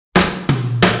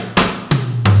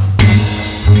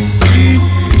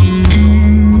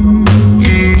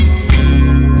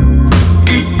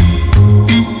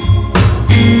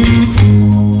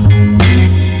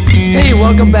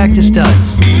back to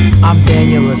Studs. I'm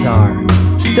Daniel Lazar.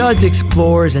 Studs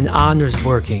explores and honors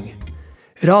working.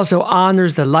 It also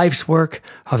honors the life's work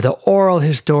of the oral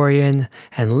historian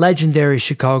and legendary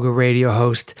Chicago radio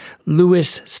host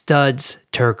Louis Studs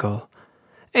Terkel.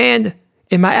 And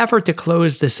in my effort to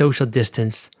close the social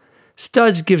distance,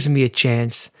 Studs gives me a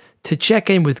chance to check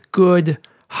in with good,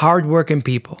 hard-working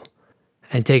people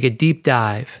and take a deep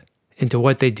dive into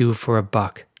what they do for a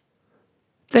buck.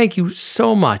 Thank you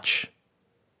so much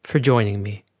for joining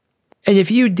me. And if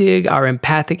you dig our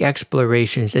empathic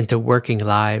explorations into working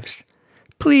lives,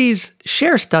 please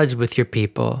share Studs with your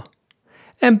people.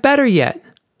 And better yet,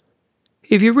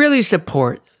 if you really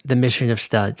support the mission of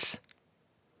Studs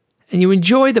and you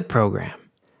enjoy the program,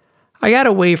 I got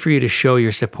a way for you to show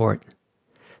your support.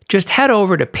 Just head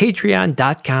over to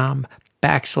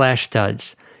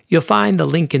patreon.com/Studs. You'll find the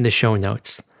link in the show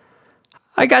notes.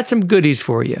 I got some goodies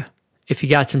for you if you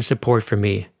got some support for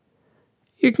me.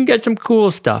 You can get some cool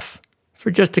stuff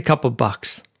for just a couple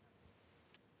bucks.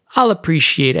 I'll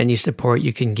appreciate any support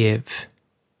you can give.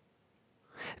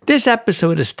 This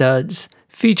episode of Studs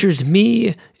features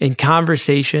me in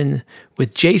conversation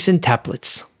with Jason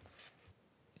Teplitz.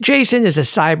 Jason is a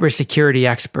cybersecurity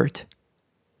expert.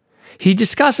 He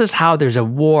discusses how there's a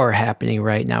war happening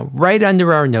right now, right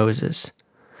under our noses,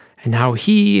 and how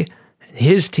he and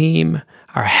his team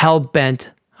are hell-bent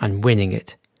on winning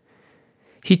it.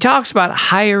 He talks about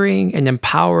hiring and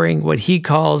empowering what he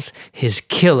calls his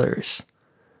killers.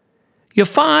 You'll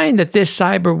find that this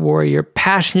cyber warrior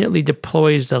passionately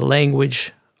deploys the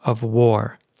language of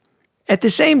war. At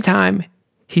the same time,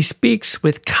 he speaks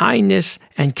with kindness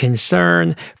and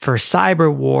concern for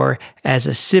cyber war as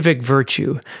a civic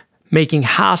virtue, making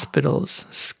hospitals,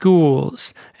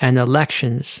 schools, and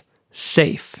elections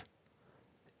safe.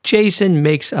 Jason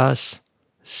makes us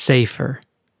safer.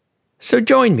 So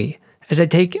join me as I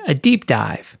take a deep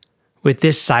dive with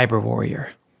this cyber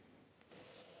warrior.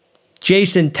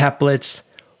 Jason Teplitz,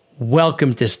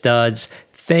 welcome to Studs.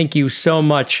 Thank you so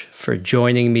much for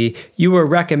joining me. You were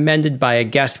recommended by a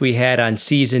guest we had on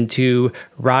season 2,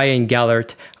 Ryan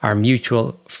Gellert, our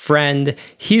mutual friend.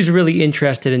 He's really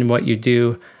interested in what you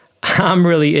do. I'm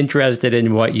really interested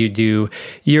in what you do.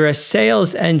 You're a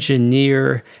sales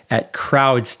engineer at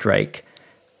CrowdStrike.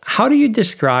 How do you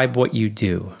describe what you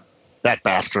do? That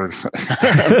bastard.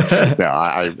 Yeah,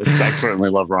 I certainly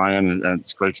love Ryan, and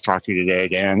it's great to talk to you today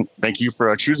again. Thank you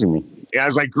for choosing me.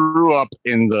 As I grew up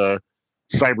in the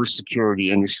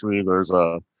cybersecurity industry, there's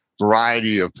a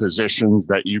variety of positions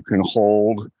that you can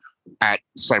hold at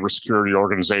cybersecurity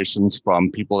organizations, from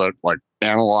people that like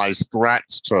analyze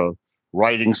threats to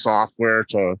writing software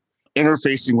to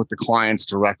interfacing with the clients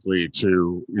directly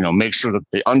to, make sure that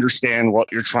they understand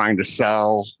what you're trying to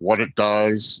sell, what it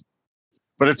does.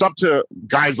 But it's up to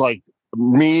guys like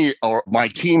me or my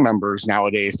team members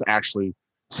nowadays to actually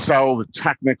sell the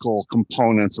technical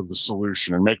components of the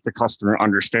solution and make the customer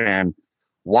understand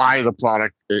why the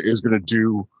product is going to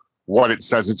do what it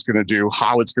says it's going to do,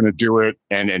 how it's going to do it,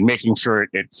 and making sure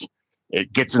it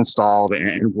gets installed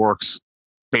and works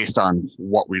based on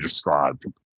what we described.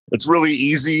 It's really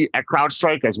easy at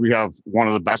CrowdStrike, as we have one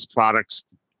of the best products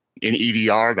in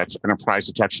EDR, that's enterprise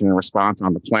detection and response,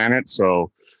 on the planet. So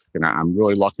I'm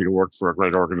really lucky to work for a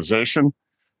great organization.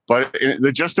 But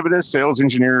the gist of it is sales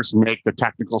engineers make the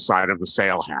technical side of the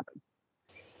sale happen.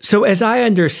 So as I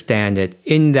understand it,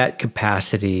 in that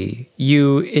capacity,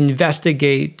 you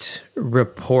investigate,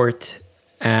 report,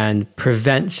 and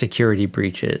prevent security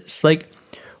breaches. Like,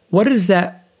 what does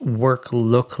that work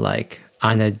look like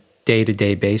on a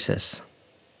day-to-day basis?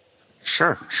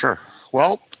 Sure.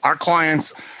 Well, our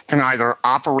clients can either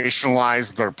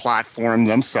operationalize their platform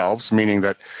themselves, meaning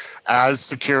that as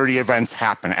security events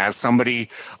happen, as somebody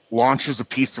launches a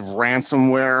piece of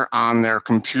ransomware on their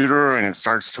computer and it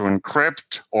starts to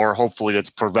encrypt, or hopefully it's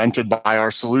prevented by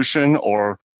our solution,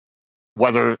 or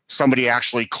whether somebody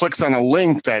actually clicks on a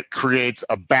link that creates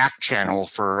a back channel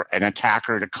for an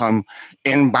attacker to come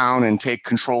inbound and take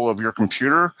control of your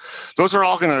computer, those are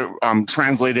all going to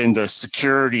translate into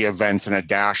security events in a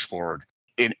dashboard.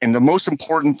 And the most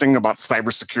important thing about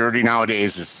cybersecurity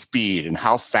nowadays is speed and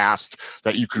how fast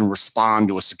that you can respond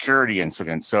to a security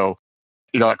incident. So,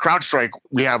 at CrowdStrike,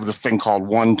 we have this thing called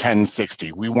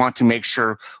 1-10-60. We want to make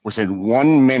sure within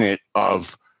 1 minute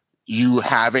of you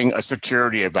having a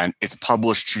security event, it's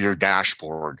published to your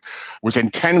dashboard. Within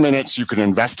 10 minutes, you can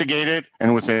investigate it.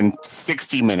 And within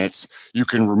 60 minutes, you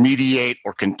can remediate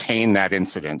or contain that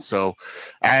incident. So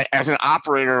as an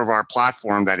operator of our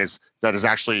platform that is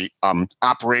actually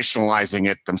operationalizing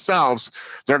it themselves,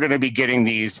 they're going to be getting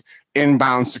these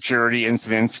inbound security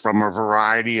incidents from a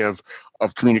variety of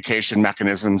communication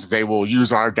mechanisms. They will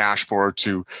use our dashboard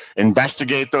to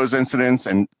investigate those incidents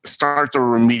and start the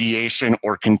remediation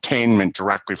or containment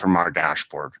directly from our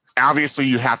dashboard. Obviously,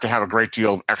 you have to have a great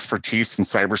deal of expertise in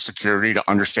cybersecurity to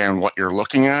understand what you're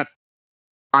looking at.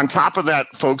 On top of that,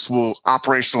 folks will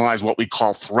operationalize what we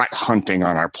call threat hunting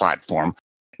on our platform.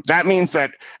 That means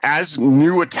that as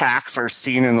new attacks are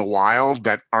seen in the wild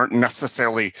that aren't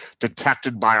necessarily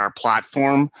detected by our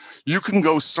platform, you can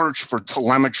go search for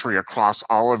telemetry across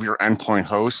all of your endpoint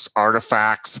hosts,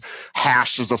 artifacts,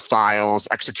 hashes of files,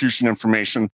 execution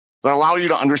information that allow you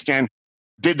to understand,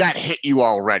 did that hit you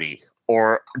already?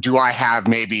 Or do I have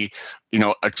maybe,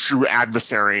 a true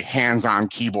adversary hands-on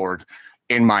keyboard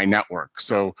in my network?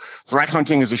 So threat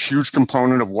hunting is a huge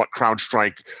component of what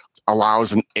CrowdStrike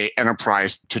allows an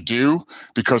enterprise to do,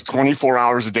 because 24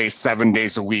 hours a day, 7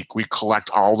 days a week, we collect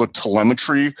all the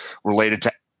telemetry related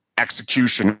to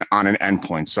execution on an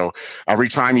endpoint. So every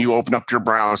time you open up your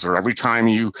browser, every time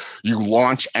you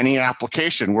launch any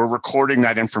application, we're recording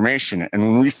that information. And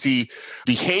when we see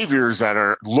behaviors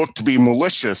that look to be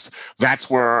malicious, that's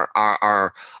where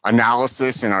our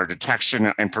analysis and our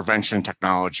detection and prevention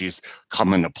technologies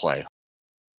come into play.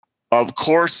 Of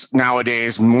course,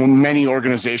 nowadays, many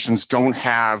organizations don't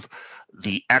have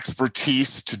the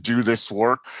expertise to do this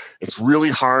work. It's really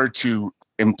hard to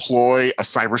employ a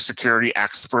cybersecurity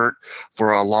expert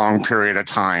for a long period of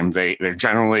time.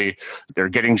 They're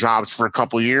getting jobs for a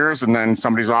couple of years, and then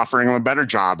somebody's offering them a better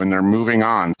job and they're moving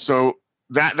on. So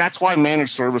that's why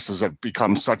managed services have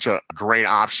become such a great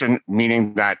option,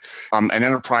 meaning that an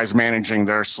enterprise managing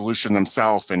their solution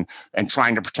themselves and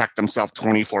trying to protect themselves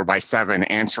 24/7,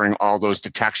 answering all those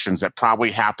detections that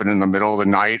probably happen in the middle of the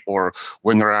night or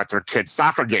when they're at their kid's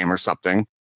soccer game or something.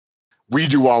 We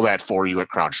do all that for you at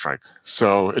CrowdStrike.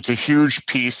 So it's a huge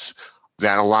piece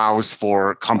that allows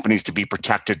for companies to be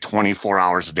protected 24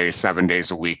 hours a day, 7 days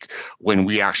a week when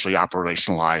we actually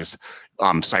operationalize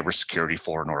cybersecurity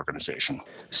for an organization.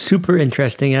 Super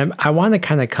interesting. I want to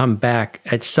kind of come back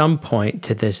at some point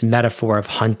to this metaphor of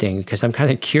hunting, because I'm kind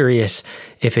of curious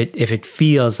if it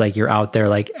feels like you're out there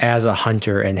like as a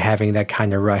hunter and having that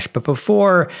kind of rush. But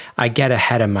before I get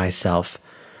ahead of myself,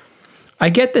 I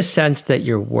get the sense that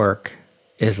your work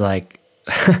is like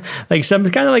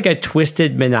some kind of like a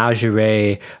twisted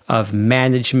menagerie of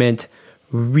management,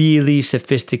 really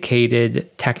sophisticated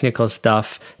technical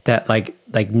stuff that like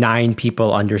 9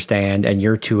 people understand and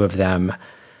you're 2 of them,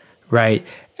 right?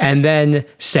 And then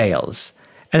sales.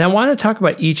 And I want to talk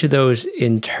about each of those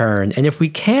in turn. And if we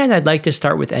can, I'd like to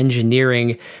start with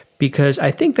engineering, because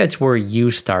I think that's where you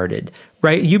started,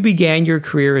 right? You began your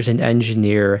career as an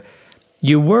engineer.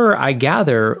 You were, I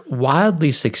gather,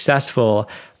 wildly successful.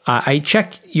 I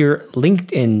checked your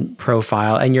LinkedIn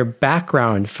profile, and your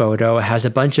background photo has a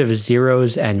bunch of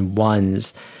zeros and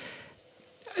ones.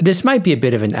 This might be a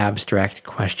bit of an abstract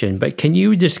question, but can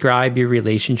you describe your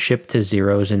relationship to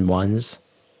zeros and ones?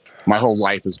 My whole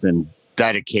life has been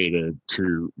dedicated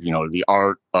to, the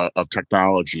art of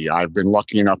technology. I've been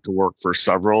lucky enough to work for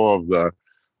several of the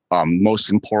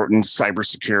most important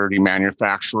cybersecurity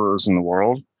manufacturers in the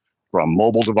world, from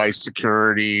mobile device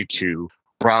security to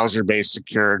browser-based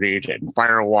security to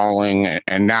firewalling,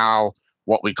 and now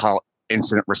what we call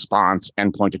incident response,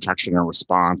 endpoint detection and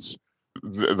response.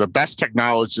 The best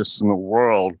technologists in the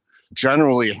world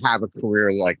generally have a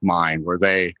career like mine, where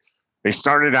they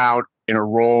started out in a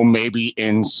role maybe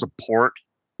in support.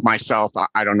 Myself,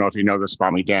 I don't know if you know this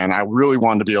about me, Dan, I really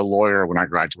wanted to be a lawyer when I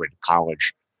graduated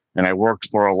college. And I worked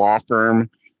for a law firm,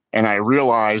 and I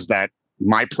realized that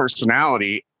my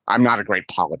personality, I'm not a great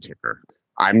politicker.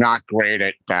 I'm not great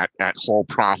at that whole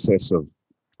process of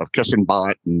kissing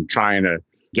butt and trying to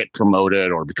get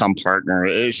promoted or become partner.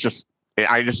 I just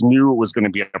knew it was going to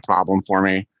be a problem for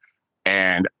me.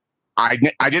 And I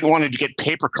didn't want to get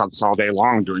paper cuts all day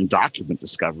long doing document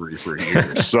discovery for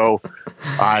years. So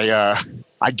I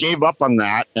gave up on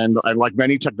that. And like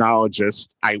many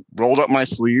technologists, I rolled up my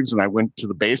sleeves and I went to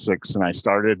the basics, and I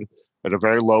started at a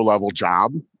very low level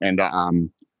job. And I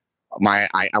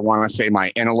want to say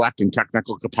my intellect and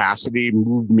technical capacity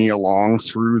moved me along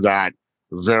through that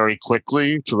very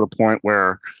quickly, to the point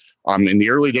where in the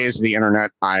early days of the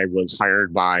internet, I was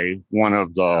hired by one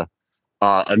of the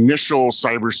initial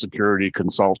cybersecurity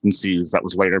consultancies that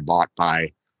was later bought by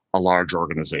a large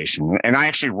organization. And I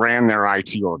actually ran their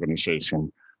IT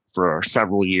organization for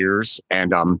several years,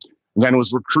 and then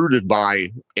was recruited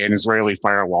by an Israeli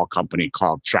firewall company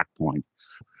called Check Point.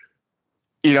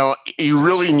 You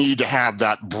really need to have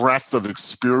that breadth of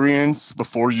experience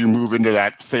before you move into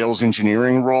that sales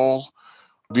engineering role.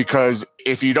 Because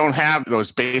if you don't have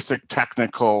those basic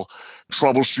technical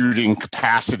troubleshooting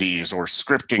capacities or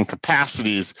scripting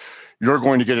capacities, you're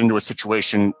going to get into a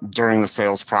situation during the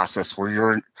sales process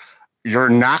where you're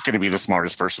not going to be the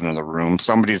smartest person in the room.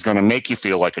 Somebody's going to make you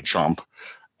feel like a chump,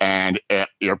 and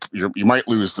you might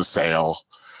lose the sale.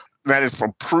 That is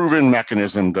a proven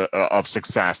mechanism of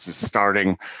success, is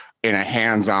starting in a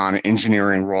hands-on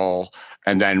engineering role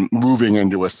and then moving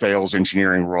into a sales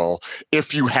engineering role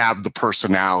if you have the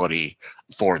personality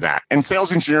for that. And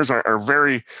sales engineers are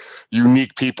very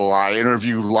unique people. I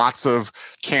interview lots of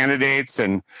candidates,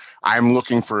 and I'm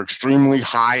looking for extremely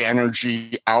high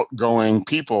energy, outgoing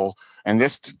people. And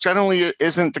this generally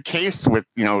isn't the case with,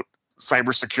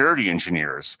 cybersecurity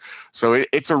engineers. So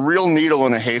it's a real needle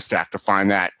in a haystack to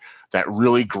find that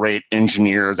really great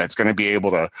engineer that's going to be able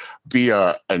to be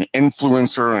an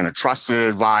influencer and a trusted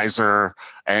advisor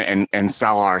and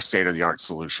sell our state-of-the-art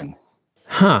solution.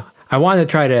 I want to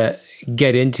try to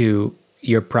get into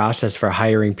your process for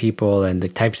hiring people and the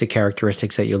types of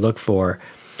characteristics that you look for.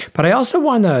 But I also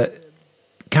want to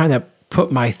kind of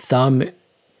put my thumb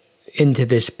into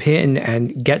this pin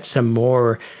and get some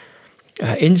more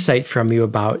insight from you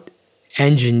about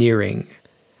engineering.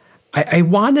 I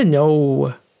want to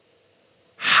know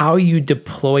how you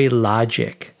deploy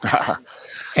logic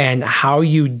and how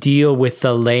you deal with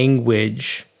the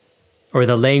language or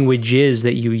the languages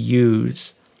that you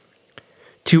use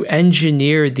to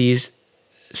engineer these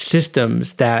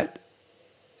systems that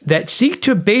seek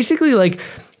to basically like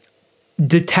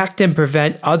detect and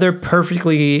prevent other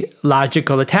perfectly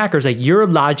logical attackers. Like, your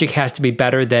logic has to be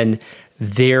better than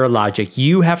their logic.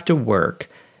 You have to work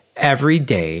every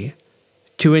day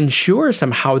to ensure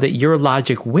somehow that your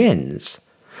logic wins.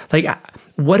 Like,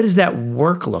 what does that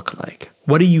work look like?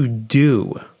 What do you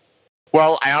do?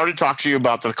 Well, I already talked to you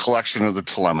about the collection of the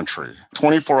telemetry.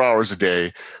 24 hours a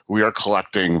day, we are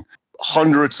collecting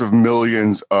hundreds of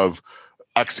millions of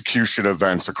execution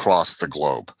events across the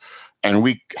globe. And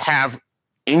we have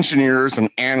engineers and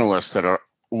analysts that are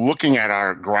looking at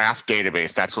our graph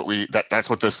database. That's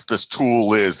what this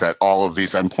tool is that all of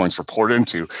these endpoints report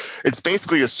into. It's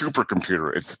basically a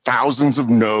supercomputer. It's thousands of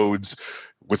nodes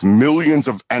with millions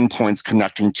of endpoints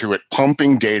connecting to it,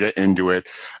 pumping data into it.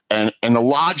 And the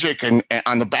logic and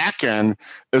on the back end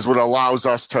is what allows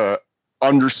us to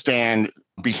understand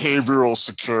behavioral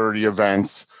security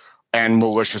events and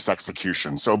malicious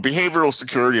execution. So behavioral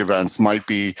security events might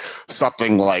be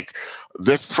something like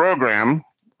this program,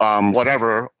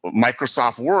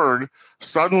 Microsoft Word,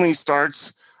 suddenly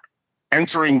starts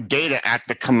entering data at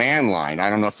the command line. I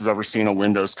don't know if you've ever seen a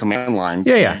Windows command line.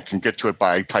 Yeah. You can get to it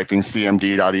by typing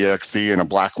cmd.exe and a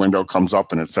black window comes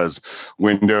up and it says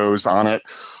Windows on it.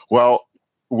 Well,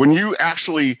 when you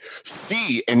actually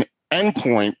see an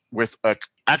endpoint with an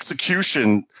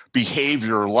execution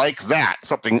behavior like that,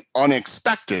 something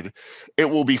unexpected, it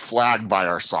will be flagged by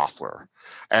our software.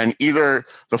 And either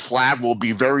the flag will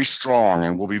be very strong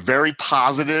and will be very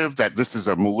positive that this is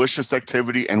a malicious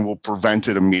activity and will prevent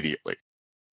it immediately.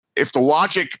 If the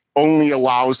logic only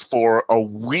allows for a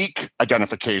weak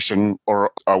identification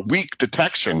or a weak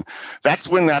detection, that's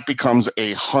when that becomes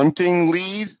a hunting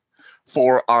lead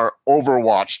for our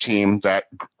Overwatch team, that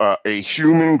a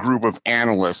human group of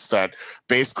analysts that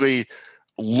basically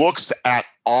looks at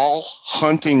all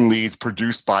hunting leads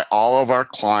produced by all of our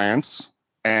clients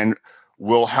and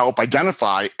will help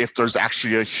identify if there's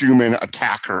actually a human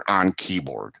attacker on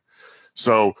keyboard.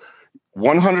 So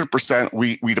 100%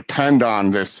 we depend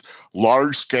on this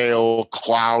large-scale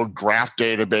cloud graph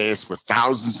database with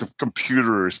thousands of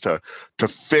computers to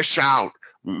fish out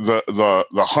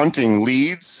the hunting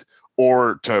leads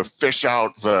or to fish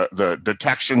out the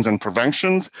detections and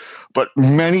preventions. But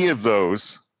many of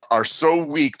those are so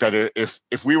weak that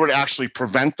if we were to actually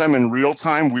prevent them in real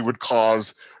time, we would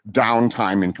cause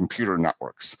downtime in computer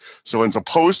networks. So as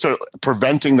opposed to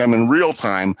preventing them in real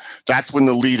time, that's when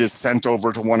the lead is sent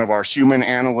over to one of our human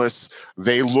analysts.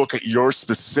 They look at your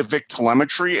specific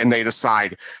telemetry and they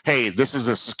decide, hey, this is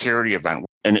a security event.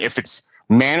 And if it's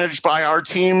managed by our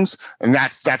teams, and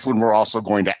that's when we're also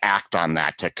going to act on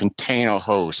that to contain a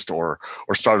host or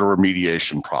start a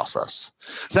remediation process.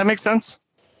 Does that make sense?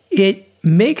 It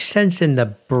makes sense in the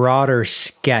broader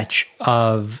sketch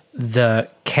of the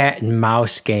cat and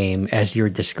mouse game as you're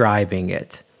describing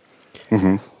it.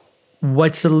 Mm-hmm.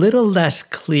 What's a little less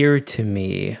clear to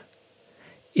me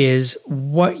is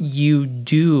what you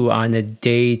do on a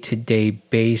day-to-day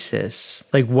basis,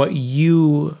 like what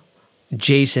you,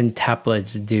 Jason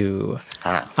Teplitz, do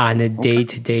on a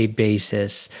day-to-day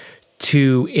basis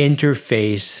to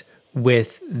interface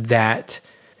with that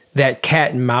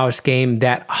cat and mouse game,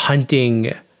 that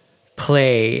hunting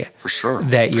play For sure.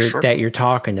 that you're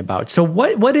talking about. So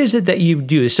what is it that you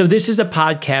do? So this is a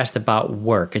podcast about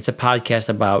work. It's a podcast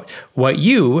about what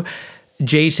you,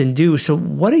 Jason, do. So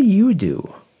what do you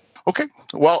do? Okay.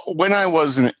 Well, when I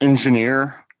was an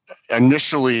engineer,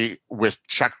 initially with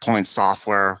Checkpoint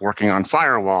software working on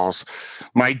firewalls,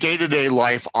 my day-to-day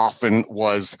life often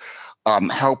was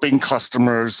helping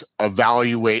customers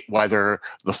evaluate whether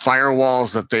the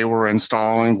firewalls that they were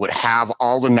installing would have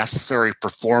all the necessary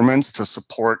performance to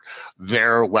support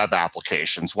their web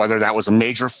applications, whether that was a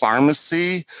major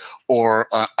pharmacy or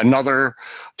another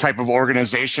type of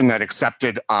organization that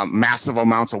accepted massive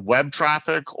amounts of web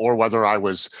traffic, or whether I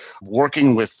was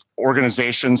working with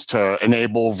organizations to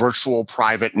enable virtual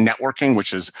private networking,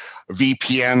 which is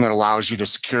VPN that allows you to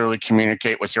securely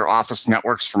communicate with your office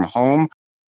networks from home.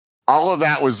 All of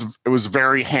that was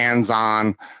very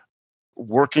hands-on,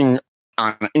 working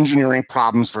on engineering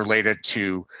problems related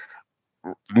to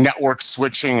network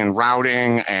switching and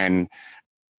routing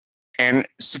and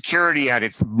security at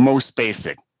its most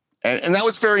basic. And that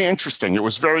was very interesting. It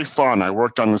was very fun. I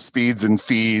worked on the speeds and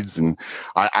feeds, and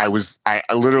I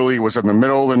literally was in the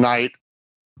middle of the night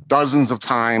dozens of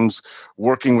times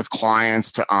working with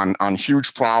clients on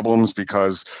huge problems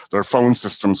because their phone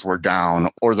systems were down,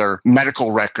 or their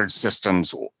medical record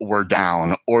systems were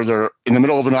down, or they're in the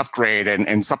middle of an upgrade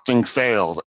and something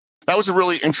failed. That was a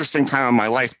really interesting time in my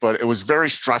life, but it was very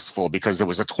stressful because it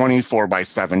was a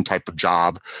 24/7 type of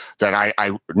job that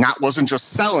I wasn't just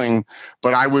selling,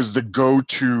 but I was the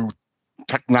go-to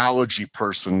technology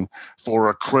person for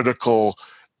a critical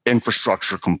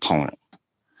infrastructure component.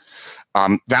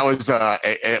 That was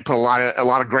it put a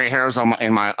lot of gray hairs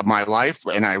in my life,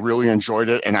 and I really enjoyed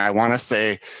it. And I want to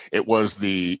say it was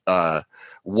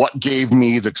what gave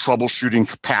me the troubleshooting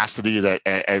capacity that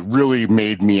really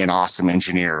made me an awesome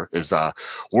engineer, is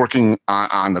working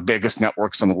on the biggest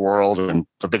networks in the world and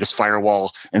the biggest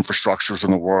firewall infrastructures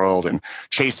in the world, and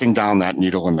chasing down that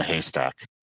needle in the haystack.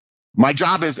 My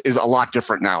job is a lot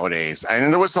different nowadays,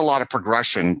 and there was a lot of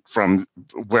progression from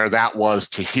where that was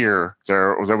to here.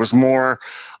 There was more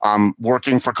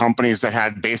working for companies that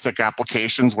had basic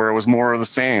applications where it was more of the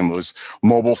same. It was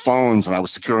mobile phones, and I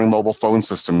was securing mobile phone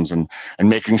systems and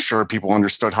making sure people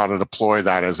understood how to deploy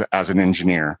that as an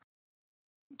engineer.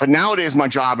 But nowadays, my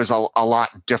job is a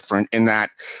lot different in that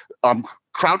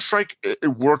CrowdStrike,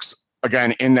 it works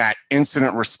again in that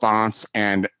incident response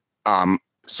and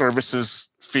services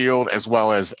field, as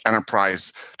well as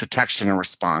enterprise detection and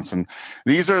response. And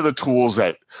these are the tools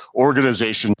that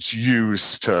organizations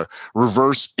use to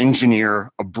reverse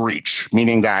engineer a breach,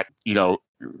 meaning that,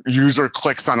 user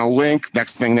clicks on a link,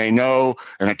 next thing they know,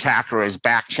 an attacker is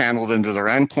back channeled into their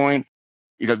endpoint.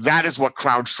 That is what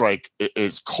CrowdStrike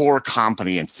is core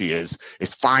competency is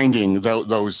finding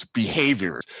those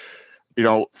behaviors.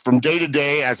 From day to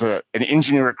day as an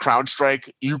engineer at CrowdStrike,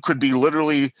 you could be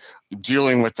literally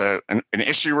dealing with an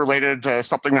issue related to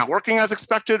something not working as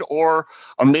expected, or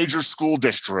a major school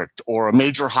district or a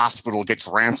major hospital gets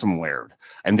ransomwared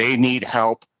and they need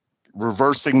help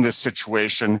reversing this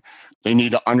situation. They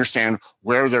need to understand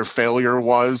where their failure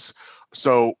was.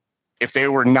 So if they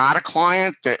were not a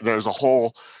client, there's a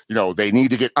whole, they need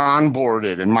to get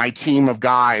onboarded, and my team of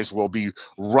guys will be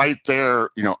right there,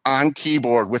 on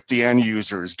keyboard with the end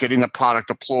users, getting the product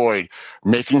deployed,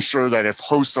 making sure that if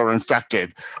hosts are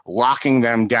infected, locking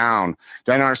them down.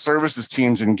 Then our services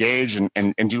teams engage and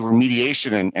do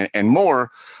remediation and more.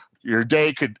 Your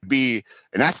day could be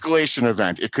an escalation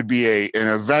event. It could be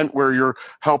an event where you're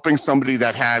helping somebody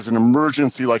that has an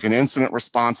emergency, like an incident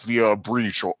response via a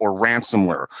breach or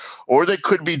ransomware. Or they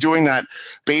could be doing that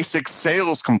basic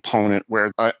sales component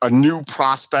where a new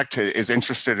prospect is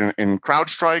interested in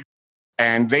CrowdStrike.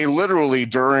 And they literally,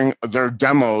 during their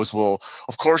demos, will,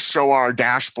 of course, show our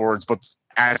dashboards. But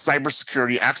as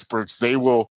cybersecurity experts, they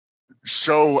will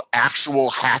show actual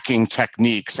hacking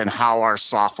techniques and how our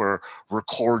software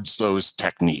records those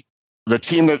techniques. The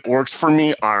team that works for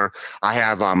me I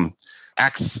have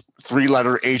ex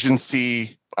 3-letter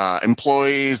agency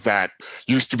employees that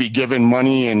used to be given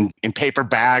money in paper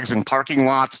bags and parking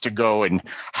lots to go and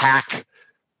hack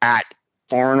at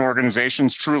foreign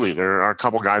organizations. Truly, there are a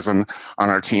couple guys on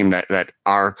our team that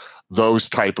are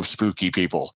those type of spooky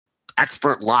people.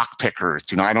 Expert lock pickers.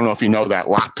 I don't know if you know that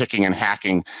lock picking and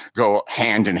hacking go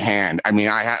hand in hand. I mean,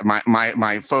 I have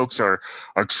my folks are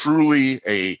truly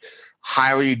a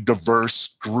highly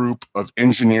diverse group of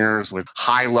engineers with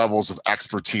high levels of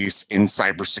expertise in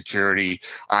cybersecurity,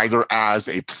 either as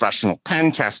a professional pen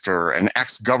tester, an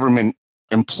ex-government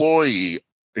employee.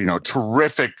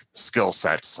 Terrific skill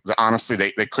sets. Honestly,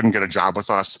 they couldn't get a job with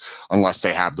us unless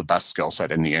they have the best skill set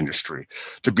in the industry.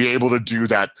 To be able to do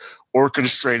that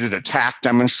orchestrated attack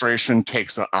demonstration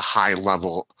takes a high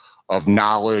level of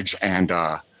knowledge and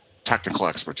technical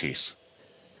expertise.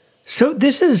 So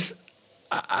this is,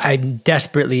 I'm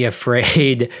desperately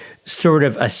afraid, sort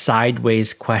of a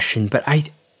sideways question, but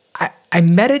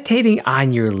I'm meditating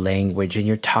on your language, and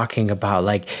you're talking about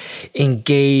like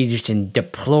engaged and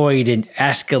deployed and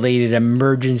escalated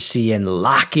emergency and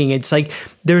locking. It's like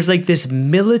there's like this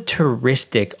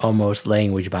militaristic almost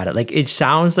language about it. Like it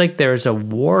sounds like there's a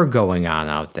war going on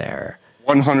out there.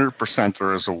 100%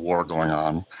 there is a war going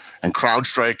on, and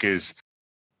CrowdStrike is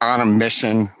on a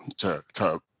mission to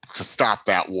stop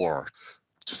that war,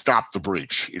 to stop the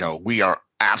breach. You know, we are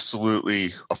absolutely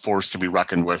a force to be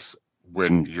reckoned with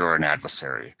when you're an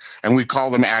adversary. And we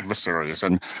call them adversaries.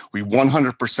 And we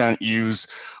 100% use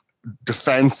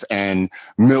defense and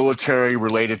military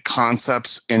related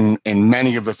concepts in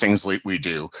many of the things we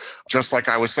do. Just like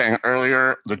I was saying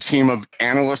earlier, the team of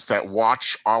analysts that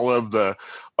watch all of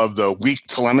the weak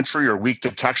telemetry or weak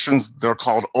detections, they're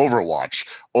called Overwatch.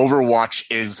 Overwatch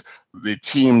is the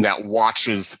team that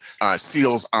watches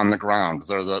SEALs on the ground.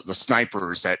 They're the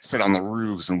snipers that sit on the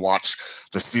roofs and watch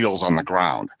the SEALs on the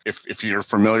ground. If you're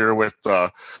familiar with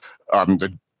the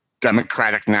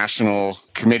Democratic National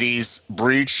Committee's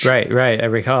breach. Right, I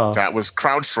recall. That was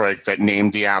CrowdStrike that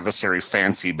named the adversary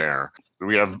Fancy Bear.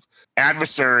 We have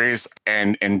adversaries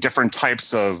and different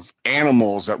types of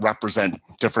animals that represent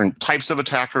different types of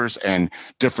attackers and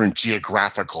different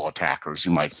geographical attackers,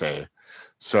 you might say.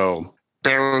 So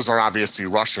bears are obviously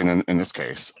Russian in this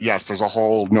case. Yes, there's a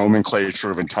whole nomenclature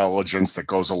of intelligence that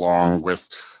goes along with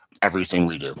everything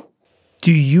we do.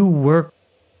 Do you work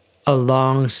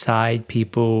alongside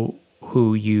people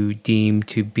who you deem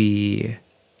to be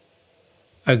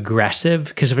aggressive?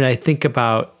 Because when I think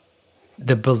about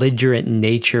the belligerent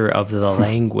nature of the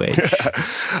language.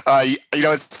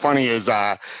 It's funny is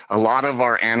a lot of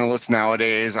our analysts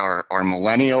nowadays are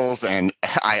millennials, and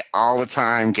I all the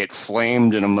time get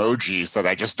flamed in emojis that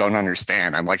I just don't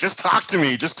understand. I'm like, just talk to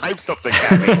me, just type something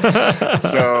at me.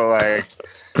 So like,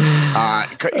 you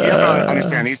have to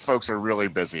understand these folks are really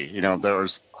busy. You know,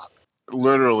 there's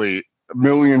literally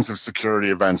millions of security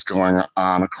events going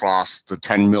on across the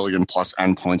 10 million plus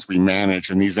endpoints we manage,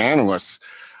 and these analysts,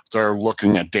 they're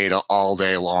looking at data all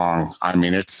day long. I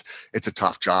mean, it's a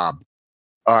tough job.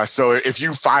 So if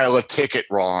you file a ticket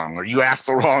wrong or you ask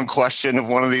the wrong question of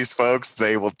one of these folks,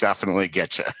 they will definitely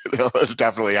get you. They'll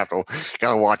definitely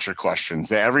gotta watch your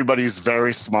questions. Everybody's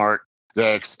very smart.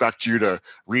 They expect you to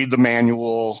read the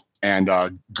manual and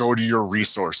go to your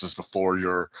resources before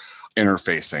you're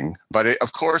interfacing. But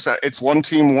of course, it's one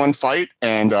team, one fight.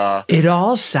 And it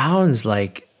all sounds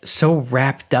like so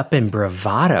wrapped up in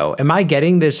bravado. Am I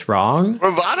getting this wrong?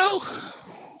 Bravado?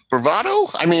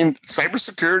 I mean,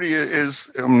 cybersecurity is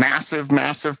a massive,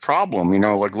 massive problem. You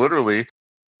know, like literally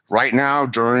right now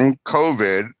during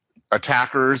COVID,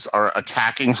 attackers are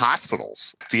attacking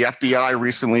hospitals. The FBI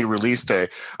recently released a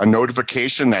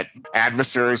notification that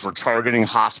adversaries were targeting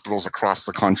hospitals across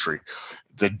the country.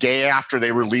 The day after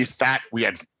they released that, we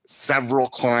had several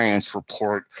clients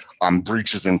report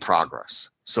breaches in progress.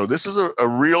 So this is a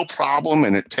real problem,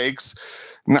 and it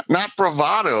takes not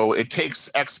bravado, it takes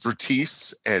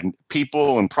expertise and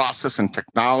people and process and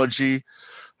technology.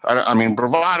 I mean,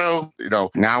 bravado,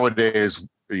 nowadays,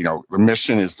 the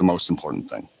mission is the most important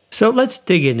thing. So let's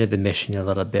dig into the mission a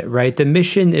little bit, right? The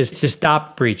mission is to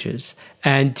stop breaches.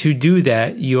 And to do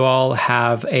that, you all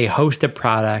have a host of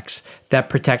products that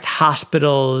protect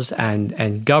hospitals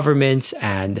and governments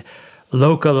and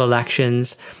local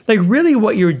elections. Like really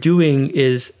what you're doing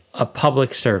is a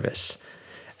public service.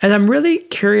 And I'm really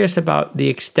curious about the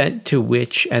extent to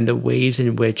which and the ways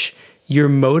in which you're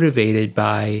motivated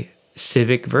by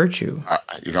civic virtue.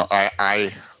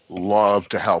 I love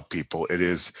to help people. It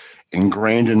is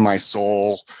ingrained in my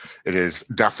soul. It is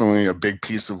definitely a big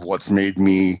piece of what's made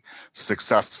me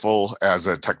successful as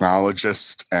a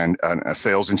technologist and a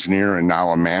sales engineer and now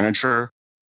a manager.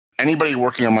 Anybody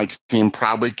working on my team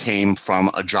probably came from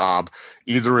a job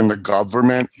either in the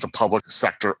government, the public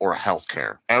sector, or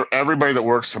healthcare. Everybody that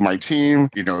works for my team,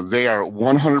 they are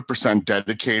 100%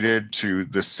 dedicated to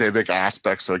the civic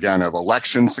aspects, again, of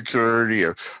election security,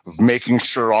 of making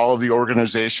sure all of the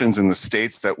organizations in the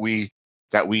states that we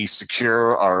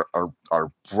secure are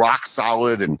rock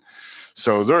solid. And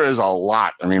so there is a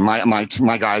lot. I mean,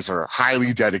 my guys are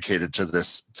highly dedicated to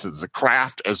the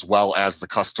craft as well as the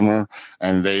customer,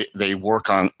 and they work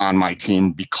on my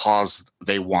team because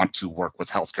they want to work with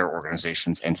healthcare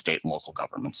organizations and state and local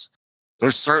governments.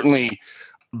 There's certainly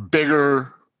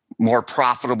bigger, more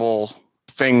profitable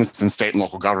things than state and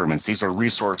local governments. These are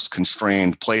resource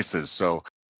constrained places. So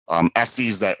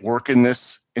SEs that work in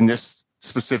this in this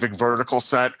specific vertical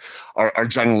set are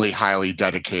generally highly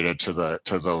dedicated to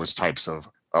those types of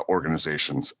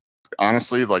organizations.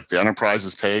 Honestly, like the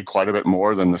enterprises pay quite a bit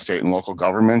more than the state and local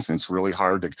governments, and it's really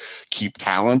hard to keep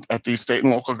talent at these state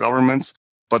and local governments.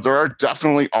 But there are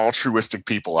definitely altruistic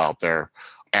people out there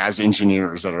as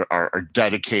engineers that are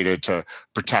dedicated to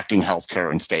protecting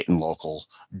healthcare in state and local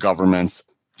governments.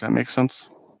 Does that make sense?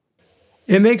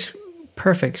 It makes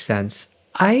perfect sense.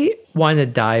 I want to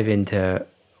dive into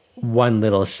one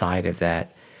little side of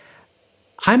that.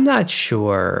 I'm not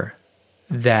sure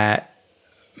that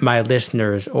my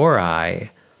listeners or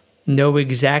I know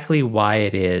exactly why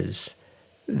it is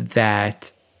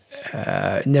that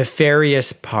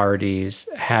nefarious parties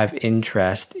have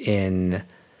interest in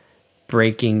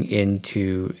breaking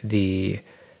into the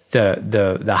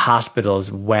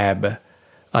hospital's web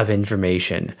of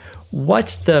information.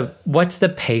 What's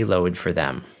the payload for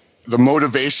them? The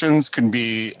motivations can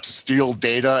be to steal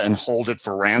data and hold it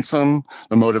for ransom.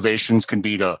 The motivations can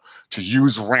be to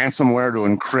use ransomware to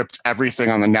encrypt everything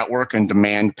on the network and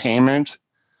demand payment.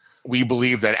 We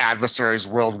believe that adversaries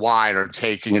worldwide are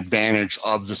taking advantage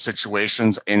of the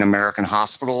situations in American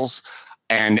hospitals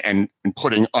and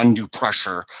putting undue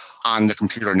pressure on the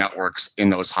computer networks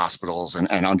in those hospitals and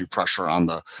undue pressure on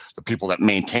the people that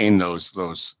maintain those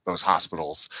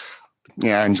hospitals.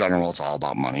 Yeah, in general, it's all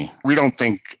about money. We don't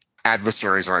think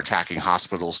adversaries are attacking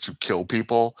hospitals to kill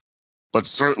people, but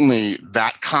certainly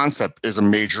that concept is a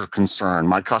major concern.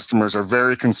 My customers are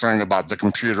very concerned about the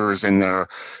computers in their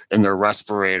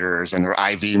respirators and their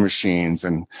IV machines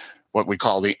and what we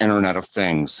call the Internet of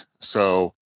Things.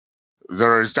 So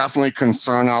there is definitely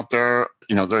concern out there.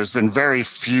 You know, there's been very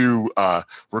few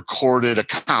recorded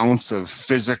accounts of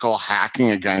physical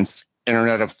hacking against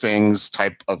Internet of Things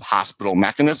type of hospital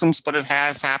mechanisms, but it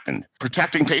has happened.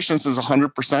 Protecting patients is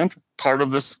 100% part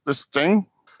of this thing.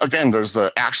 Again, there's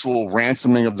the actual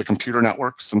ransoming of the computer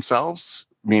networks themselves,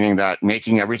 meaning that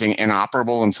making everything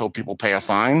inoperable until people pay a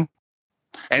fine.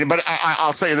 But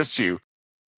I'll say this to you: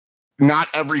 not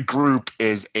every group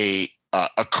is a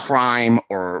crime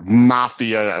or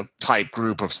mafia type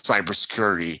group of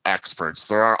cybersecurity experts.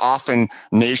 There are often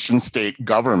nation-state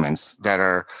governments that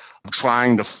are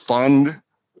trying to fund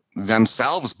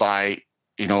themselves by,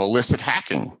 illicit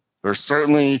hacking. There's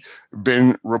certainly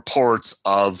been reports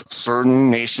of certain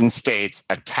nation states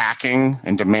attacking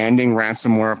and demanding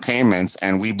ransomware payments,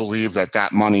 and we believe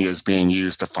that money is being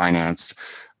used to finance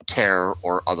terror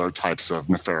or other types of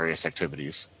nefarious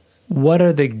activities. What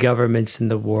are the governments in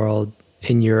the world,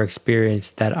 in your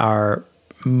experience, that are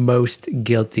most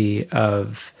guilty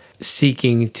of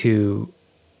seeking to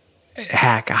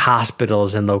hack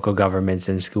hospitals and local governments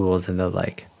and schools and the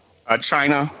like?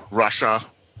 China, Russia,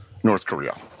 North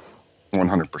Korea,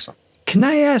 100%. Can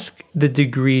I ask the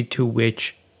degree to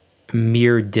which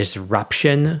mere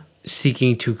disruption,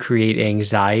 seeking to create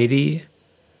anxiety,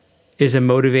 is a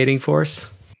motivating force?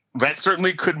 That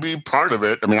certainly could be part of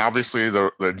it. I mean, obviously,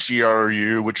 the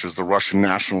GRU, which is the Russian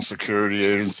National Security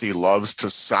Agency, loves to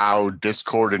sow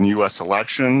discord in U.S.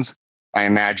 elections. I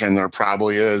imagine there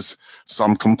probably is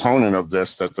some component of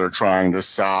this that they're trying to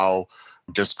sow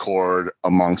discord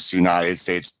amongst the United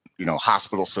States,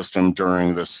 hospital system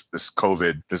during this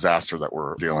COVID disaster that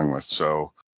we're dealing with.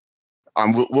 So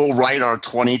we'll write our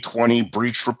 2020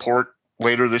 breach report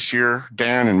later this year,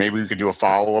 Dan, and maybe we could do a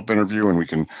follow-up interview and we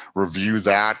can review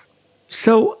that.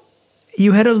 So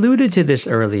you had alluded to this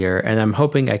earlier, and I'm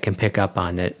hoping I can pick up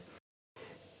on it.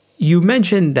 You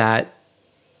mentioned that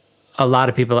a lot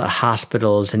of people at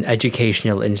hospitals and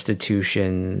educational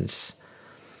institutions,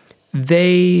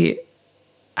 they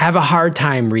have a hard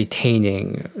time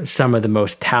retaining some of the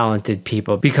most talented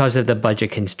people because of the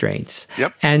budget constraints.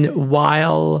 Yep. And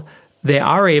while they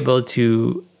are able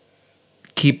to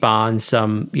keep on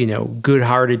some,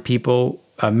 good-hearted people,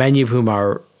 many of whom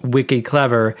are wicked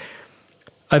clever,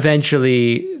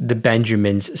 eventually the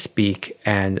Benjamins speak,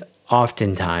 and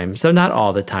oftentimes, though not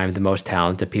all the time, the most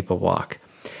talented people walk.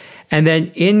 And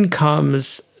then in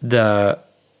comes the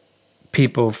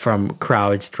people from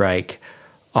CrowdStrike,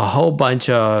 a whole bunch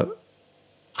of,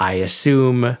 I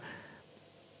assume,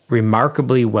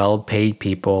 remarkably well-paid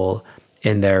people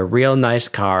in their real nice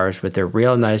cars with their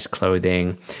real nice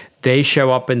clothing. They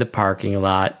show up in the parking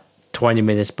lot 20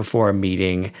 minutes before a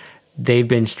meeting. They've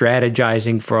been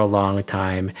strategizing for a long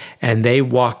time, and they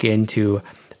walk into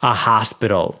a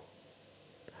hospital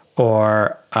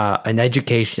or an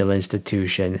educational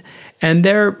institution, and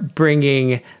they're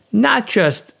bringing not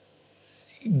just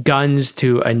guns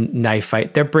to a knife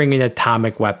fight, they're bringing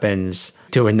atomic weapons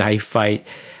to a knife fight.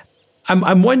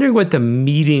 I'm wondering what the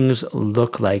meetings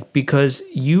look like, because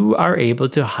you are able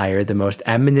to hire the most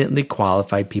eminently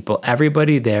qualified people.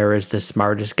 Everybody there is the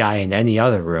smartest guy in any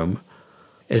other room.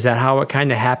 Is that how it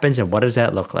kind of happens, and what does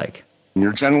that look like?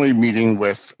 You're generally meeting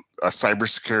with a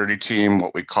cybersecurity team,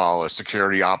 what we call a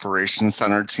security operations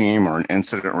center team or an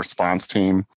incident response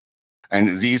team.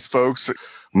 And these folks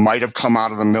might have come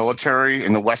out of the military.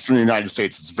 In the Western United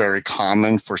States, it's very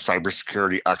common for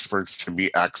cybersecurity experts to be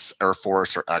ex-Air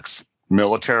Force or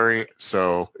ex-military.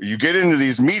 So you get into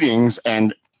these meetings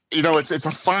and, it's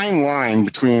a fine line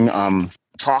between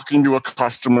talking to a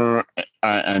customer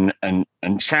and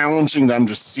challenging them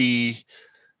to see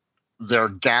their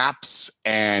gaps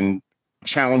and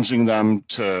challenging them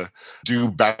to do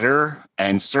better.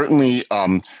 And certainly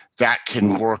that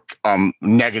can work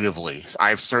negatively.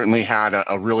 I've certainly had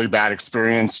a really bad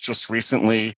experience just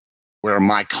recently where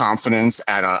my confidence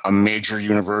at a major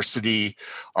university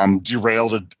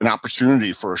derailed an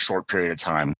opportunity for a short period of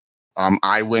time.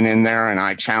 I went in there and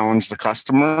I challenged the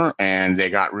customer and they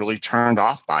got really turned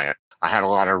off by it. I had a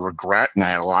lot of regret and I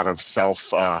had a lot of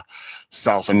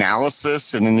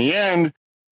self-analysis. And in the end,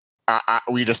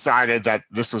 we decided that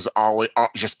this was always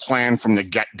just planned from the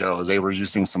get-go. They were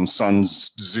using some Sun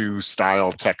Tzu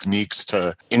style techniques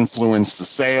to influence the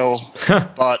sale.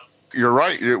 But you're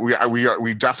right.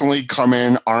 We definitely come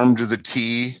in armed to the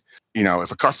T.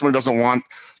 If a customer doesn't want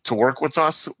to work with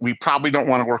us, we probably don't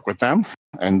want to work with them.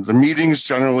 And the meetings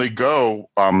generally go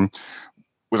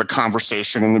with a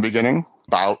conversation in the beginning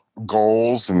about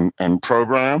goals and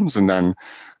programs. And then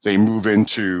they move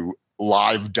into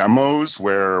live demos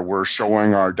where we're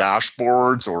showing our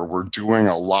dashboards or we're doing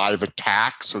a live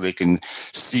attack so they can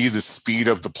see the speed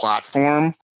of the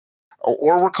platform.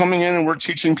 Or we're coming in and we're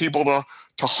teaching people to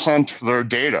hunt their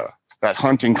data. That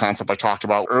hunting concept I talked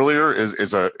about earlier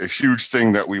is a huge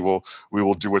thing that we will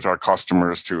do with our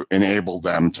customers to enable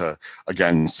them to,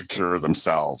 again, secure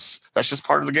themselves. That's just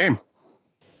part of the game.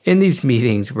 In these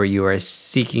meetings where you are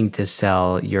seeking to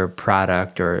sell your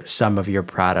product or some of your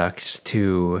products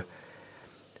to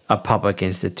a public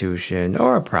institution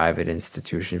or a private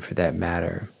institution for that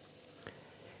matter,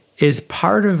 is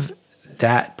part of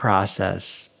that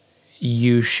process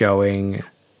you showing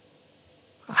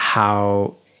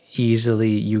how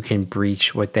easily you can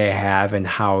breach what they have and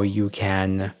how you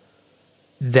can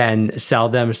then sell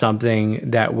them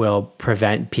something that will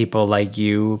prevent people like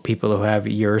you, people who have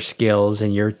your skills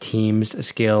and your team's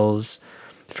skills,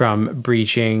 from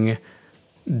breaching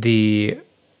the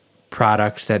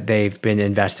products that they've been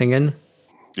investing in?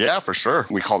 Yeah, for sure.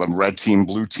 We call them red team,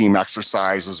 blue team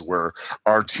exercises where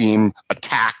our team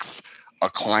attacks a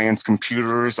client's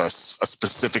computers, a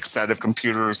specific set of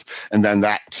computers, and then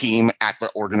that team at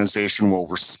the organization will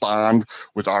respond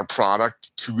with our product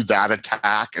to that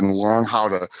attack and learn how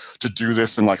to do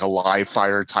this in like a live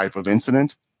fire type of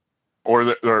incident. Or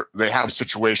they have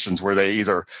situations where they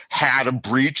either had a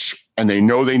breach and they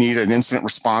know they need an incident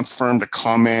response firm to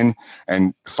come in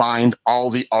and find all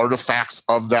the artifacts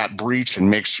of that breach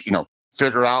and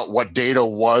figure out what data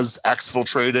was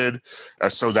exfiltrated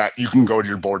so that you can go to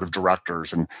your board of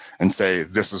directors and say,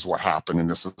 this is what happened and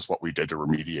this is what we did to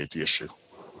remediate the issue.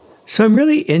 So I'm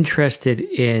really interested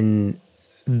in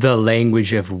the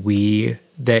language of we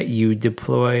that you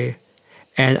deploy.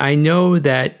 And I know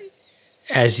that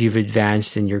as you've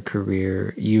advanced in your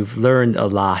career, you've learned a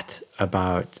lot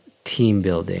about team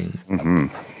building. Mm-hmm.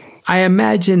 I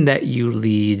imagine that you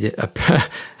lead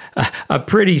a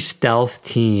pretty stealth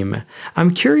team.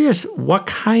 I'm curious, what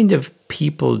kind of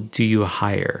people do you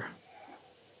hire?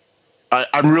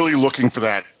 I'm really looking for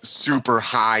that super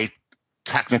high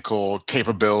technical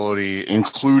capability,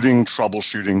 including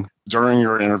troubleshooting. During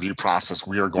your interview process,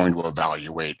 we are going to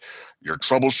evaluate your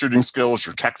troubleshooting skills,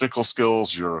 your technical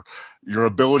skills, your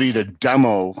ability to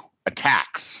demo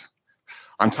attacks.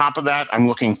 On top of that, I'm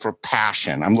looking for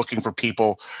passion. I'm looking for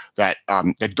people that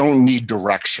don't need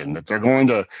direction, that they're going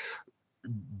to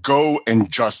go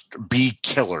and just be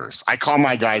killers. I call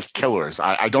my guys killers.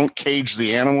 I don't cage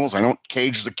the animals. I don't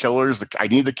cage the killers. I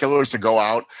need the killers to go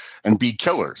out and be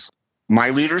killers. My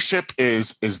leadership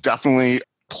is definitely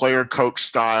player coach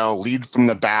style, lead from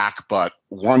the back, but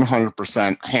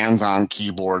 100% hands-on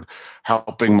keyboard,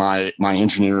 helping my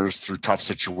engineers through tough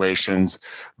situations,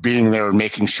 being there,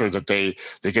 making sure that they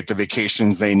get the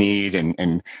vacations they need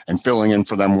and filling in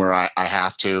for them where I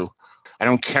have to. I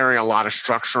don't carry a lot of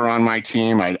structure on my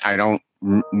team. I don't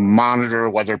monitor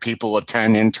whether people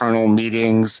attend internal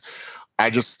meetings.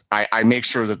 I make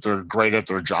sure that they're great at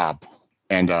their job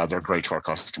and they're great to our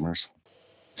customers.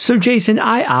 So, Jason,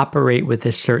 I operate with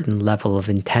a certain level of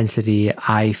intensity.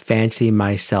 I fancy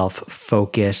myself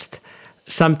focused,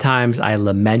 sometimes I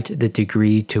lament the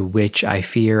degree to which I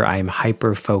fear I'm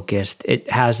hyper focused. It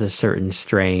has a certain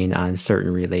strain on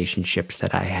certain relationships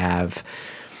that I have.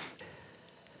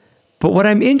 But what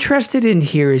I'm interested in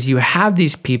here is you have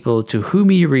these people to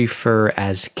whom you refer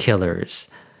as killers,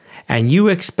 and you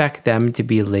expect them to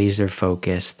be laser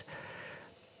focused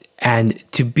and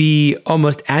to be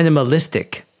almost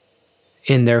animalistic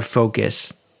in their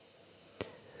focus.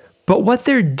 But what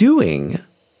they're doing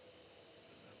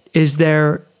is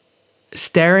they're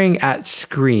staring at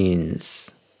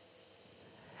screens.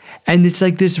 And it's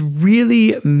like this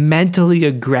really mentally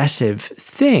aggressive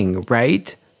thing,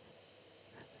 right?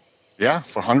 Yeah,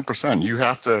 for 100%. You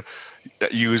have to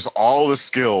use all the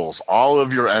skills, all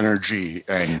of your energy.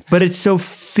 But it's so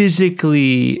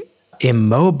physically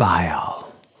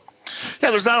immobile.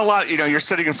 Yeah, there's not a lot, you're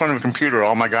sitting in front of a computer.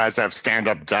 All my guys have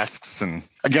stand-up desks. And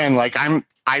again,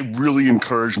 I really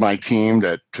encourage my team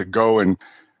to go and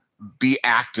be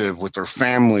active with their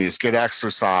families, get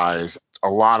exercise. A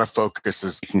lot of focus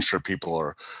is making sure people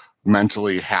are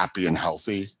mentally happy and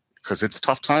healthy because it's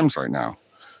tough times right now.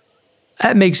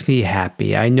 That makes me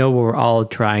happy. I know we're all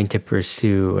trying to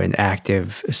pursue an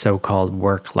active so-called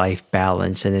work-life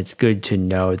balance, and it's good to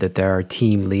know that there are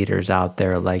team leaders out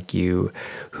there like you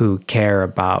who care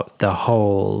about the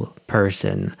whole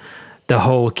person, the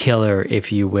whole killer,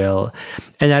 if you will.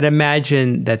 And I'd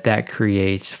imagine that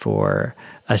creates for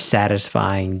a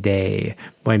satisfying day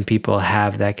when people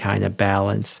have that kind of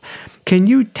balance. Can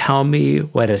you tell me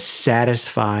what a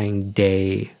satisfying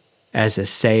day as a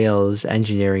sales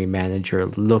engineering manager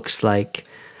looks like?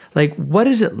 Like, what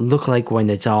does it look like when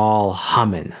it's all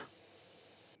humming?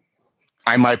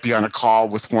 I might be on a call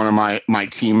with one of my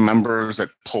team members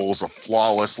that pulls a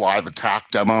flawless live attack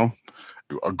demo.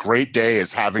 A great day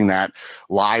is having that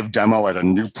live demo at a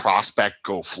new prospect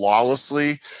go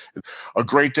flawlessly. A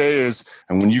great day is,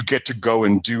 and when you get to go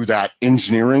and do that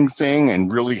engineering thing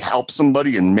and really help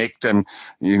somebody and make them,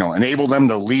 enable them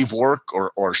to leave work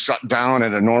or shut down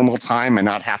at a normal time and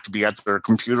not have to be at their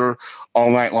computer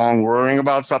all night long worrying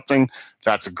about something,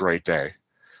 that's a great day.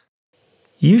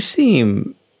 You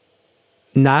seem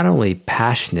not only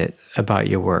passionate about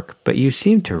your work, but you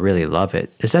seem to really love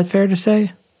it. Is that fair to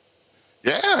say?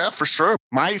 Yeah, for sure.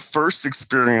 My first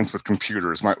experience with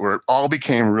computers, where it all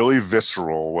became really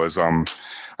visceral, was I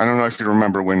don't know if you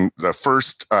remember when the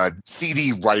first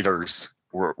CD writers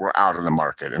were out in the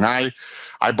market, and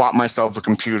I bought myself a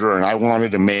computer and I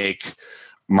wanted to make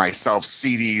myself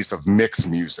CDs of mixed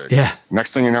music. Yeah.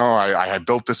 Next thing you know, I had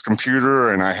built this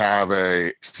computer and I have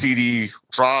a CD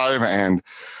drive and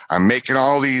I'm making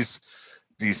all these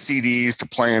CDs to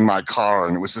play in my car.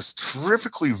 And it was this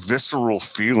terrifically visceral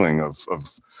feeling of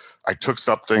I took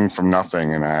something from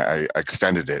nothing and I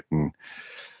extended it. And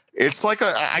it's like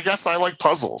I guess I like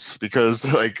puzzles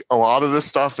because like a lot of this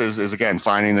stuff is again,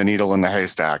 finding the needle in the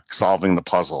haystack, solving the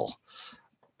puzzle.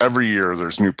 Every year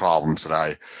there's new problems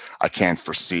that I can't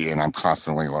foresee and I'm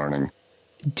constantly learning.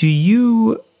 Do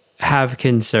you have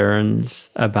concerns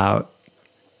about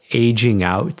aging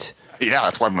out? Yeah,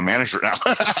 that's why I'm a manager now.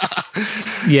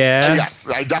 Yeah. Yes,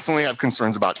 I definitely have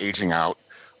concerns about aging out.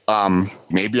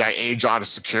 Maybe I age out of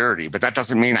security, but that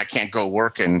doesn't mean I can't go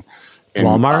work in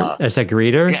Walmart as a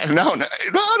greeter? Yeah, no, in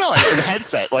a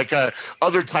headset, like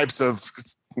other types of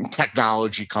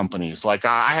technology companies. Like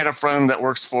I had a friend that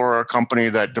works for a company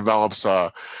that develops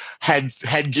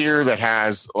headgear that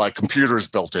has like computers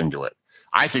built into it.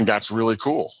 I think that's really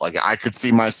cool. Like I could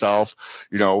see myself,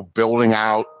 building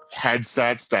out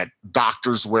headsets that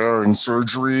doctors wear in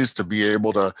surgeries to be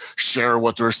able to share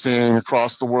what they're seeing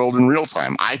across the world in real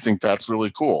time. I think that's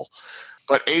really cool.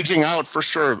 But aging out for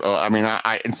sure. I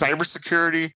in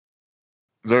cybersecurity,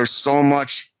 there's so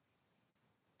much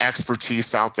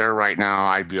expertise out there right now.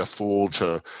 I'd be a fool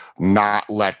to not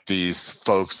let these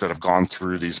folks that have gone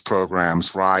through these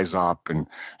programs rise up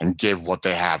and give what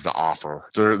they have to offer.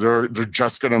 They're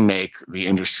just going to make the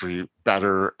industry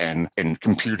better and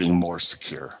computing more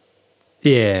secure.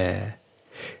 Yeah.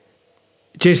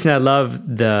 Jason, I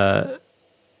love the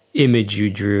image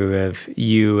you drew of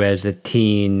you as a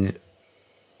teen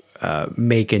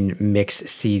making mixed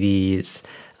CDs.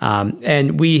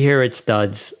 And we here at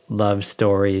Studs love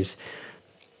stories.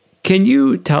 Can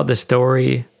you tell the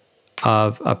story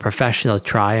of a professional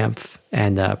triumph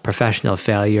and a professional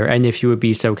failure? And if you would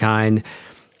be so kind,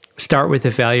 start with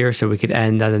the failure so we could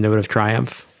end on a note of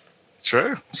triumph.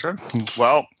 Sure.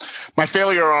 Well, my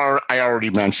failure, I already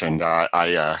mentioned. A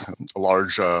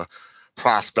large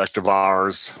prospect of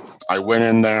ours. I went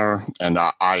in there and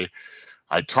I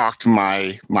talked to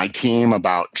my team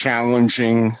about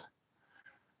challenging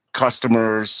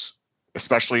customers,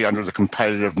 especially under the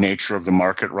competitive nature of the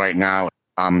market right now.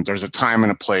 There's a time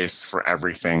and a place for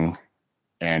everything.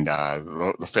 And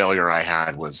the failure I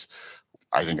had was,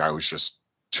 I think I was just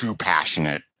too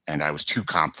passionate and I was too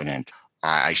confident.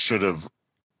 I should have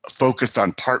focused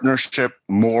on partnership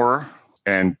more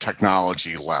and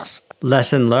technology less.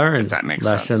 Lesson learned. If that makes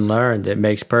sense. Lesson learned. It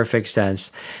makes perfect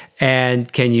sense.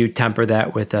 And can you temper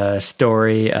that with a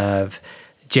story of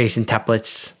Jason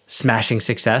Teplett's smashing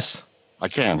success? I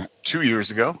can. 2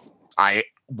 years ago, I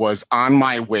was on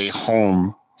my way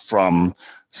home from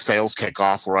sales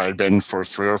kickoff where I had been for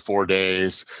 3 or 4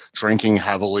 days, drinking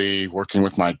heavily, working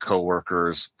with my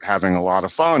coworkers, having a lot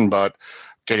of fun, but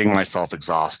getting myself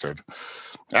exhausted.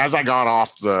 As I got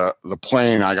off the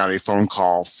plane, I got a phone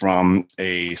call from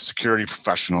a security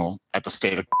professional at the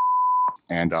state of,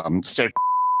 and the state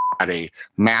had a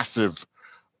massive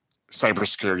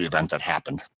cybersecurity event that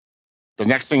happened. The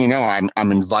next thing you know,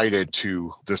 I'm invited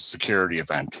to this security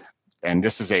event. And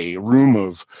this is a room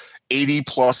of 80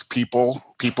 plus people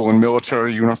in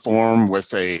military uniform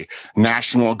with a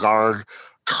National Guard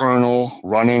colonel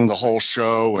running the whole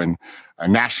show and a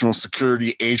National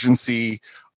Security Agency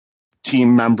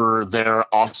team member there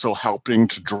also helping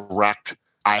to direct.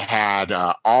 I had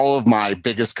all of my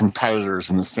biggest competitors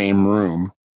in the same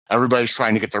room. Everybody's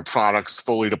trying to get their products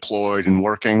fully deployed and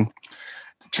working.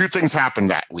 2 things happened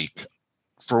that week.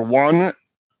 For one,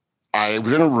 I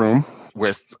was in a room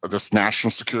with this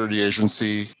National Security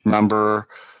Agency member,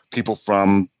 people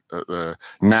from the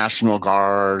National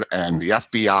Guard and the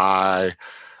FBI,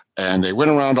 and they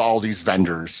went around to all these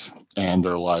vendors, and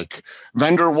they're like,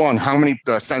 vendor 1, how many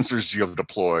sensors do you have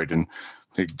deployed? And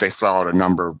they throw out a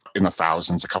number in the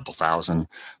thousands, a couple thousand.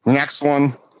 The next one,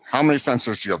 how many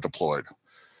sensors do you have deployed?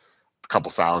 A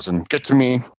couple thousand. Get to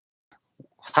me.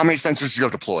 How many sensors do you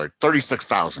have deployed?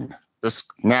 36,000. This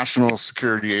National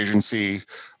Security Agency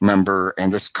member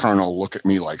and this colonel look at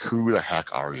me like, who the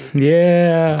heck are you?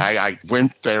 Yeah. I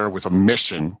went there with a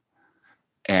mission,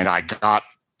 and I got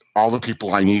all the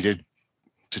people I needed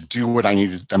to do what I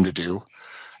needed them to do.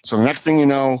 So the next thing you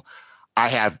know, I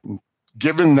have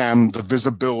given them the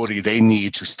visibility they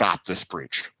need to stop this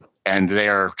breach. And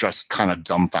they're just kind of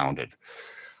dumbfounded.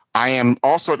 I am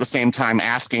also at the same time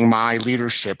asking my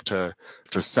leadership to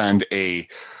send a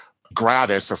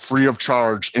free of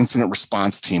charge incident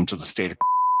response team to the state of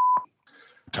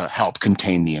to help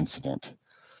contain the incident.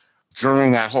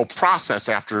 During that whole process,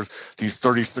 after these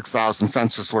 36,000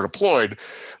 sensors were deployed,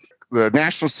 the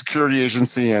National Security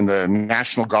Agency and the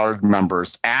National Guard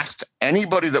members asked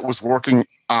anybody that was working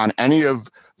on any of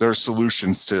their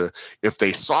solutions to, if they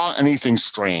saw anything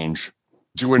strange,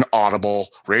 do an audible,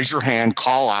 raise your hand,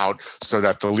 call out so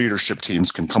that the leadership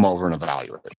teams can come over and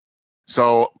evaluate.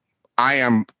 So I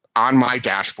am on my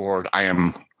dashboard, I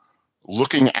am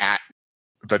looking at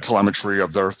the telemetry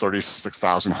of their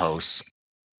 36,000 hosts.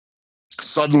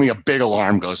 Suddenly a big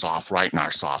alarm goes off right in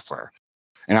our software.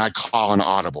 And I call an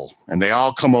audible, and they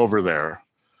all come over there,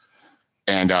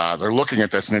 and they're looking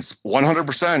at this, and it's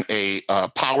 100% a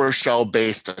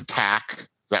PowerShell-based attack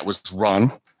that was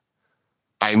run.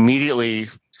 I immediately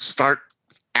start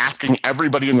asking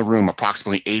everybody in the room,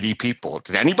 approximately 80 people,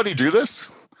 did anybody do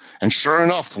this? And sure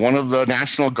enough, one of the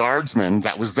National Guardsmen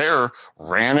that was there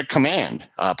ran a command,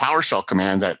 a PowerShell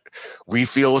command that we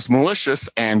feel is malicious,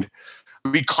 and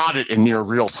we caught it in near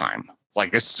real time.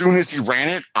 Like as soon as he ran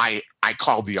it, I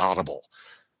called the audible.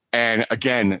 And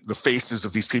again, the faces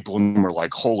of these people were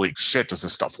like, holy shit, does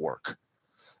this stuff work?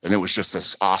 And it was just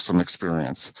this awesome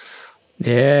experience.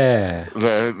 Yeah.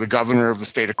 The governor of the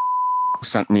state of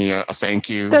sent me a thank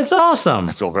you. That's awesome.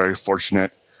 I feel very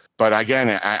fortunate. But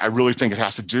again, I really think it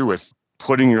has to do with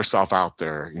putting yourself out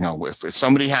there. You know, if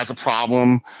somebody has a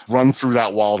problem, run through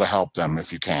that wall to help them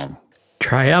if you can.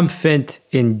 Triumphant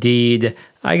indeed.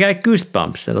 I got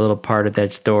goosebumps at a little part of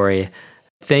that story.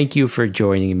 Thank you for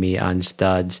joining me on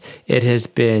Studs. It has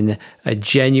been a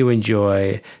genuine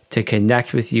joy to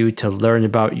connect with you, to learn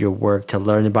about your work, to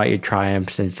learn about your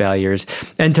triumphs and failures,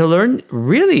 and to learn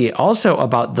really also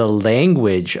about the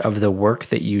language of the work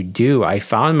that you do. I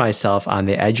found myself on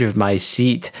the edge of my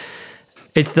seat.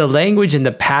 It's the language and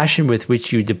the passion with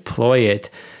which you deploy it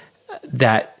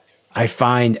that I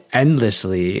find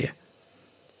endlessly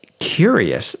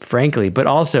curious, frankly, but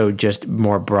also just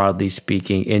more broadly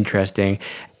speaking, interesting.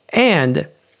 And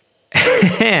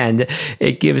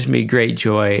it gives me great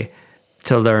joy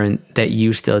to learn that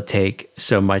you still take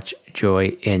so much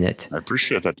joy in it. I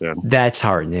appreciate that, Dan. That's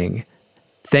heartening.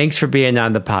 Thanks for being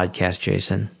on the podcast,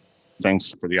 Jason.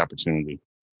 Thanks for the opportunity.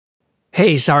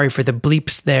 Hey, sorry for the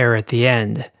bleeps there at the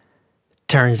end.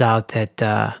 Turns out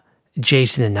that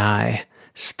Jason and I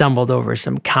stumbled over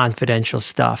some confidential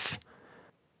stuff.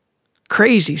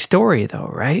 Crazy story,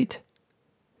 though, right?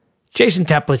 Jason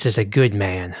Teplitz is a good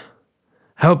man.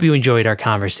 I hope you enjoyed our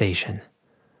conversation.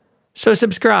 So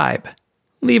subscribe,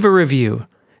 leave a review.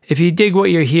 If you dig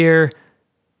what you hear,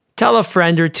 tell a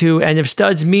friend or two, and if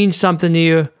studs mean something to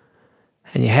you,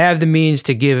 and you have the means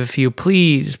to give a few,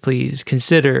 please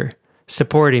consider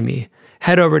supporting me.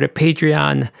 Head over to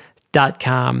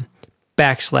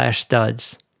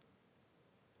patreon.com/studs.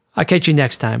 I'll catch you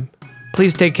next time.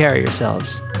 Please take care of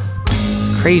yourselves.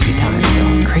 Crazy times,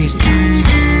 though. Crazy times.